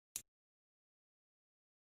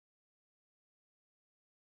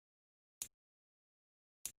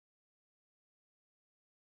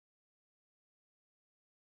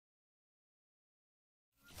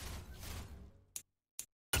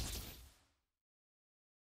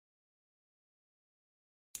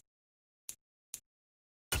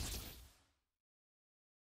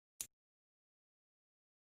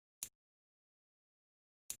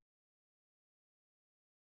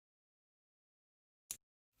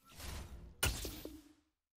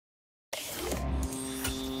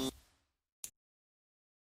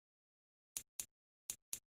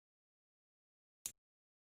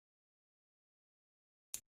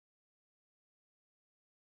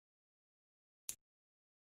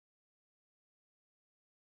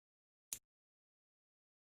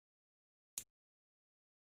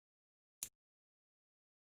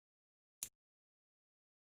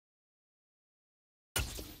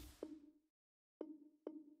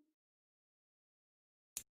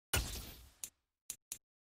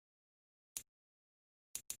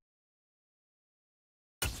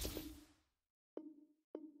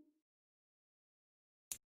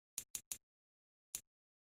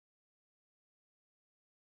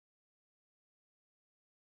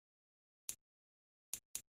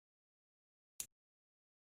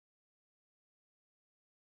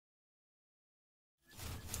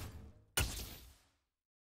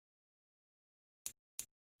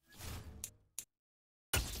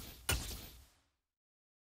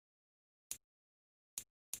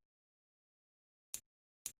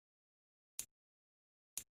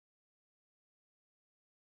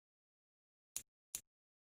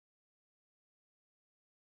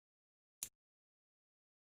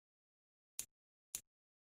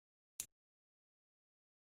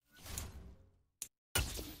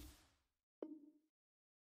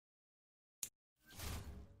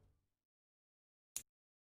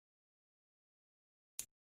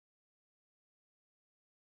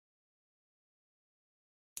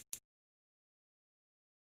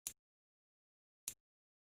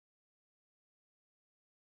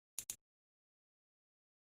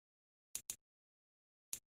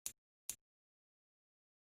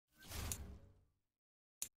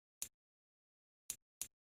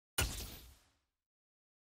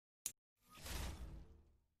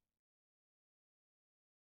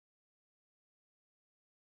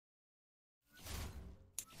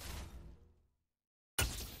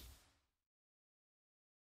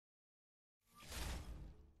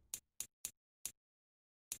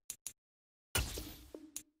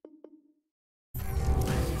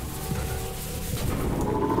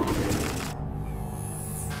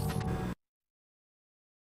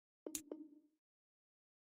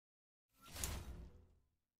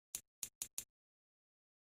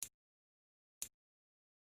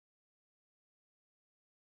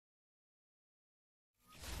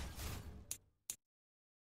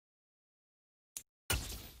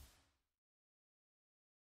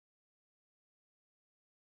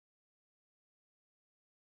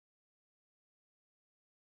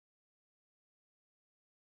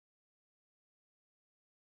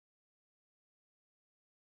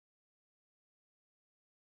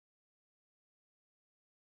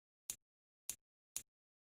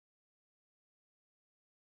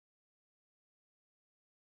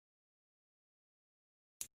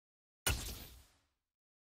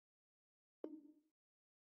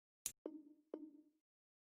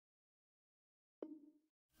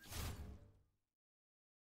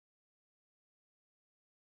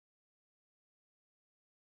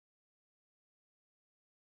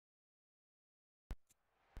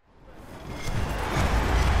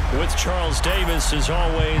with Charles Davis. As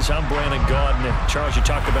always, I'm Brandon Gaudin. Charles, you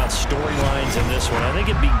talked about storylines in this one. I think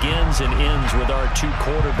it begins and ends with our two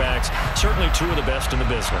quarterbacks, certainly two of the best in the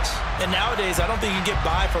business. And nowadays, I don't think you get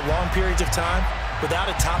by for long periods of time without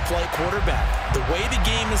a top-flight quarterback. The way the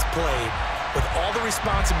game is played, with all the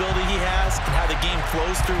responsibility he has and how the game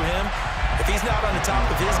flows through him, if he's not on the top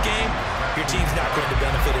of his game, your team's not going to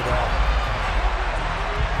benefit at all.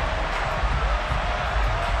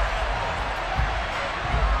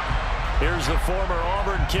 Here's the former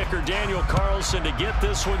Auburn kicker, Daniel Carlson, to get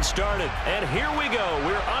this one started. And here we go.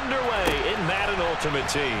 We're underway in Madden Ultimate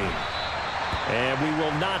Team. And we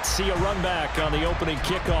will not see a run back on the opening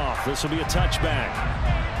kickoff. This will be a touchback.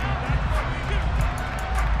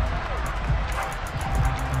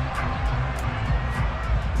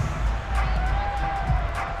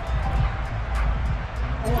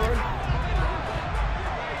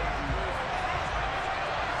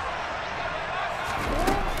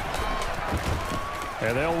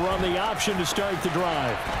 And they'll run the option to start the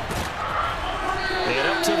drive. And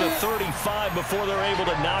up to the 35 before they're able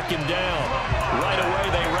to knock him down. Right away,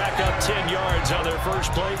 they rack up 10 yards on their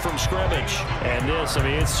first play from scrimmage. And this, I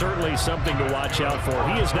mean, it's certainly something to watch out for.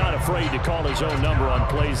 He is not afraid to call his own number on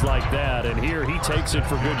plays like that. And here, he takes it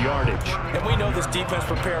for good yardage. And we know this defense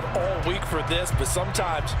prepared all week for this, but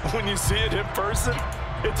sometimes when you see it in person,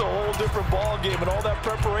 it's a whole different ball game. And all that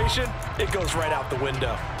preparation, it goes right out the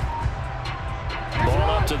window.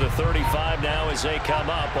 Ball up to the 35 now as they come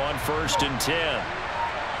up on 1st and 10.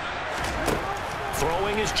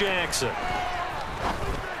 Throwing is Jackson.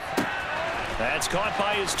 That's caught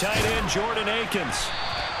by his tight end, Jordan Akins.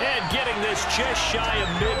 And getting this just shy of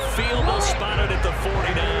midfield, they'll spot it at the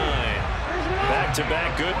 49.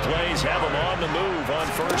 Back-to-back good plays have him on the move on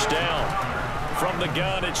 1st down. From the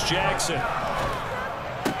gun, it's Jackson.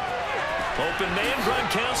 Open man,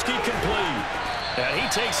 Gronkowski complete. And he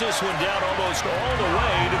takes this one down almost all the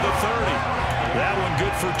way to the 30. That one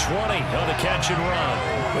good for 20 on the catch and run.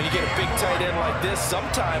 When you get a big tight end like this,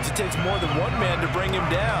 sometimes it takes more than one man to bring him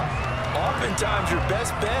down. Oftentimes, your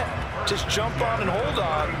best bet, just jump on and hold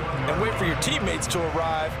on and wait for your teammates to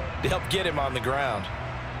arrive to help get him on the ground.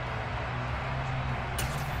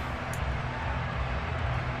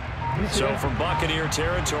 So from Buccaneer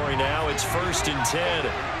territory now, it's 1st and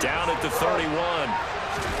 10, down at the 31.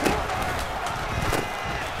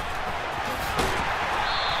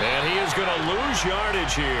 And he is going to lose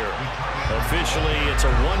yardage here. Officially, it's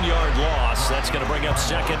a 1-yard loss. That's going to bring up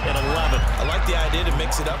 2nd and 11. I like the idea to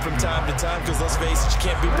mix it up from time to time because, let's face it, you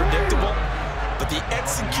can't be predictable. But the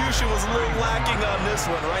execution was a little lacking on this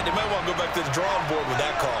one, right? They might want to go back to the drawing board with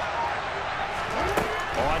that call.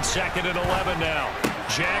 On 2nd and 11 now.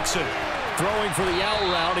 Jackson throwing for the out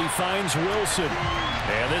route. He finds Wilson.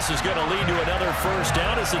 And this is going to lead to another 1st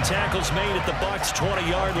down as the tackle's made at the Bucs'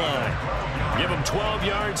 20-yard line. Give him 12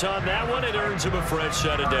 yards on that one. It earns him a fresh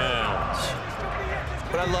set of downs.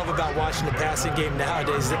 What I love about watching the passing game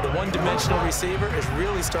nowadays is that the one-dimensional receiver is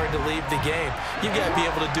really starting to leave the game. You've got to be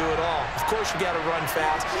able to do it all. Of course, you got to run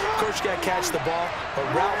fast. Of course, you got to catch the ball. But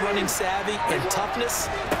route running savvy and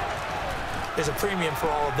toughness, there's a premium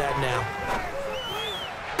for all of that now.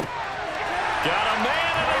 Got a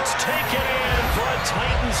man, and it's taken in for a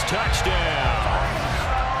Titans touchdown.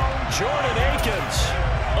 Jordan Akins,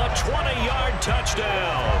 a 20-yard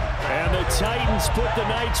touchdown. And the Titans put the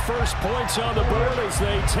Knights' first points on the board as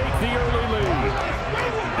they take the early lead.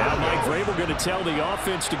 Now Mike Vrabel going to tell the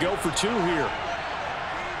offense to go for 2 here.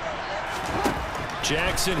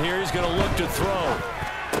 Jackson here is going to look to throw.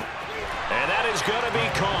 And that is going to be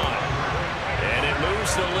caught. And it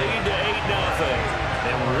moves the lead to 8-0.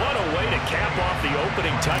 And what a way to cap off the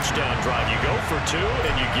opening touchdown drive. You go for 2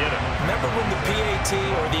 and you get it. Remember when the PAT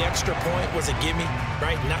or the extra point was a gimme,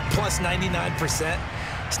 right? Not plus 99%.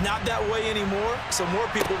 It's not that way anymore, so more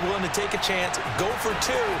people are willing to take a chance, go for 2,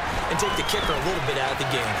 and take the kicker a little bit out of the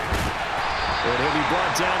game. And he'll be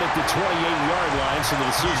brought down at the 28-yard line, so the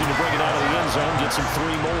decision to bring it out of the end zone gets him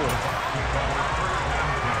 3 more.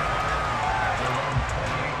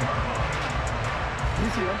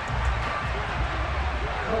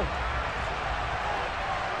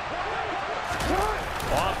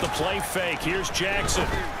 Off the play fake. Here's Jackson.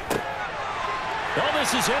 Oh,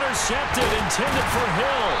 this is intercepted, intended for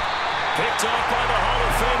Hill. Picked off by the Hall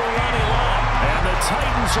of Famer Ronnie Lott. And the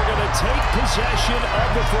Titans are going to take possession of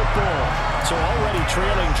the football. So already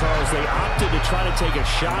trailing, Charles, they opted to try to take a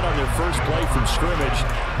shot on their first play from scrimmage.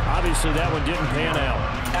 Obviously, that one didn't pan out.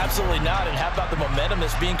 Absolutely not. And how about the momentum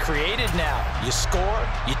that's being created now? You score,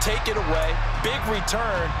 you take it away, big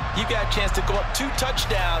return. You got a chance to go up 2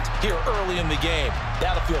 touchdowns here early in the game.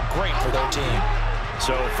 That'll feel great for their team.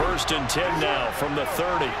 So 1st and 10 now from the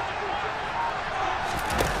 30.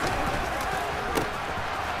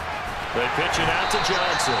 They pitch it out to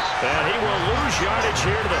Johnson. And he will lose yardage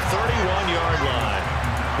here to the 31-yard line.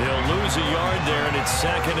 He'll lose a yard there, and it's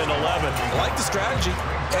 2nd and 11. I like the strategy.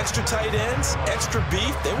 Extra tight ends, extra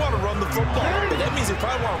beef. They want to run the football, but that means they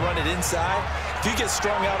probably want to run it inside. If you get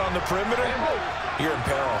strung out on the perimeter, you're in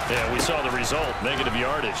peril. Yeah, we saw the result, negative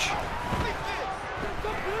yardage.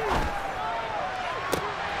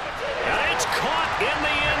 And it's caught in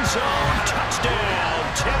the end zone. Touchdown,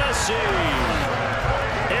 Tennessee.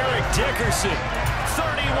 Eric Dickerson,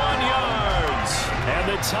 31 yards. And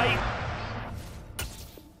the tight.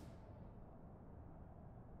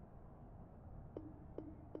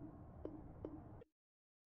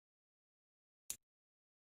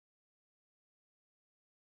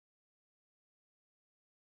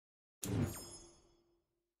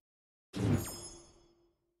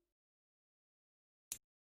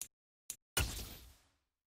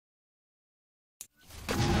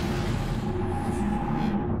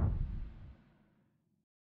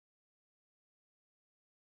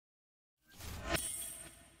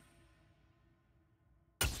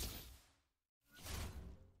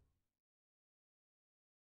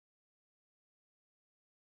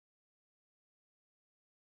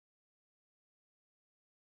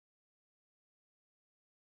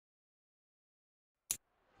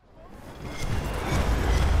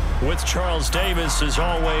 With Charles Davis, as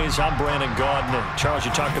always, I'm Brandon Gaudin. Charles,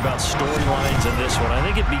 you talked about storylines in this one. I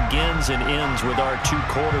think it begins and ends with our two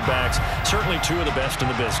quarterbacks, certainly two of the best in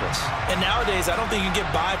the business. And nowadays, I don't think you can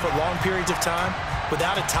get by for long periods of time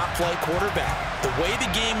without a top-flight quarterback. The way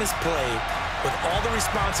the game is played, with all the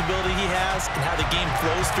responsibility he has and how the game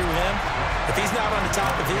flows through him, if he's not on the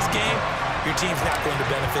top of his game, your team's not going to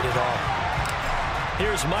benefit at all.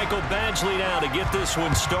 Here's Michael Badgley now to get this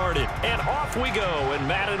one started. And off we go in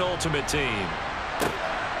Madden Ultimate Team.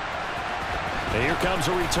 And here comes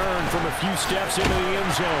a return from a few steps into the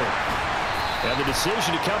end zone. And the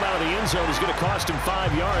decision to come out of the end zone is going to cost him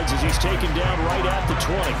 5 yards as he's taken down right at the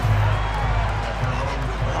 20.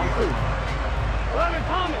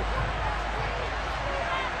 Thomas.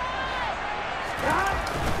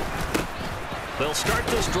 They'll start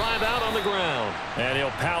this drive out on the ground. And he'll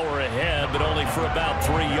power ahead, but only for about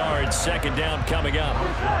 3 yards. Second down coming up.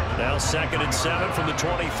 Now 2nd and 7 from the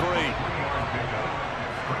 23.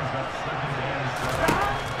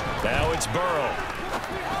 Now it's Burrow.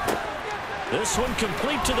 This one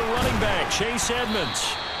complete to the running back, Chase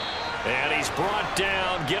Edmonds. And he's brought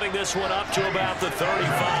down, getting this one up to about the 35.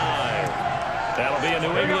 That'll be a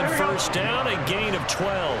New England first down, a gain of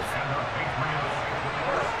 12.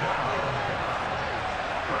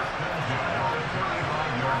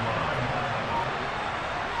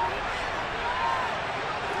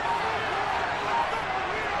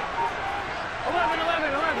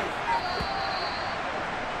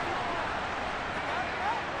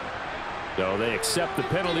 So they accept the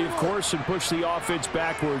penalty, of course, and push the offense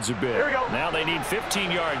backwards a bit. Now they need 15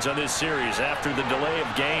 yards on this series after the delay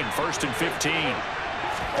of game. 1st and 15.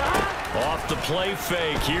 Off the play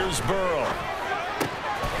fake. Here's Burrow.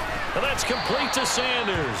 And that's complete to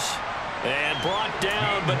Sanders. And brought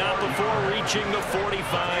down, but not before reaching the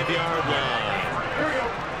 45-yard line.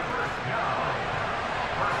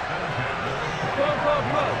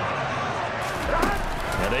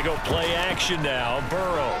 And they go play action now.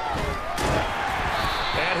 Burrow.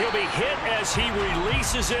 And he'll be hit as he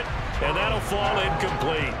releases it, and that'll fall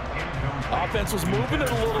incomplete. Offense was moving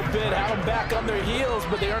it a little bit, had them back on their heels,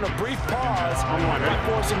 but they earned a brief pause by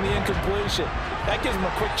forcing the incompletion. That gives them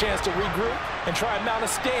a quick chance to regroup and try and mount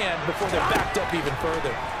a stand before they're backed up even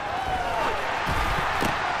further.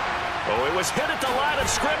 Oh, it was hit at the line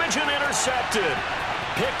of scrimmage and intercepted.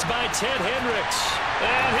 Picked by Ted Hendricks.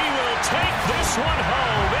 And he will take this one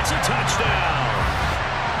home. It's a touchdown.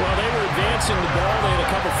 Well, they were advancing the ball. They had a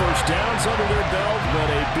couple first downs under their belt, but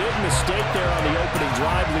a big mistake there on the opening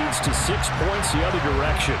drive leads to 6 points the other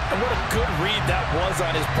direction. And what a good read that was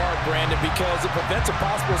on his part, Brandon, because it prevents a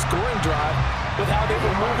possible scoring drive with how they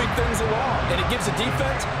were moving things along. And it gives the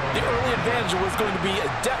defense the early advantage. Was going to be a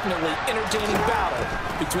definitely entertaining battle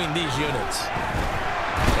between these units.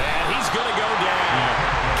 And he's going to go down.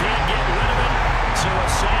 Can't get rid of it. So a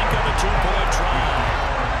sack on a 2-point try.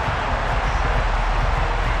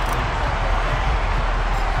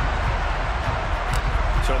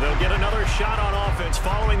 So they'll get another shot on offense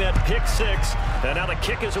following that pick six. And now the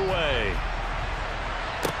kick is away.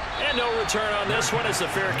 And no return on this one as the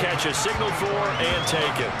fair catch is signaled for and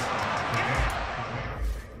taken.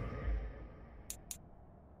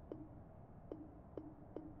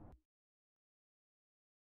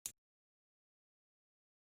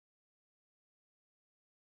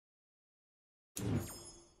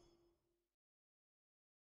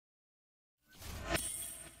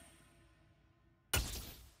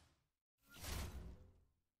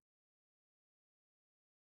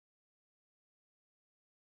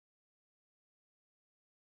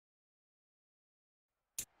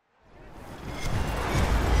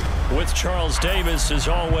 with Charles Davis. As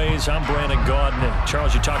always, I'm Brandon Gaudin.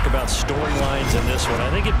 Charles, you talked about storylines in this one.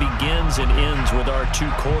 I think it begins and ends with our two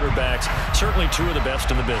quarterbacks, certainly two of the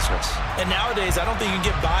best in the business. And nowadays, I don't think you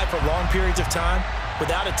can get by for long periods of time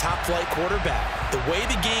without a top-flight quarterback. The way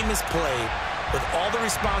the game is played, with all the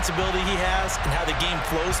responsibility he has and how the game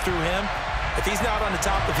flows through him, if he's not on the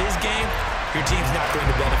top of his game, your team's not going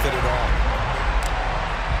to benefit at all.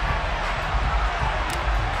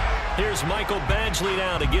 Here's Michael Badgley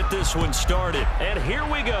now to get this one started. And here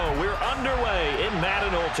we go. We're underway in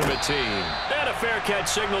Madden Ultimate Team. And a fair catch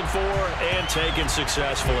signaled for and taken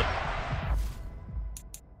successfully.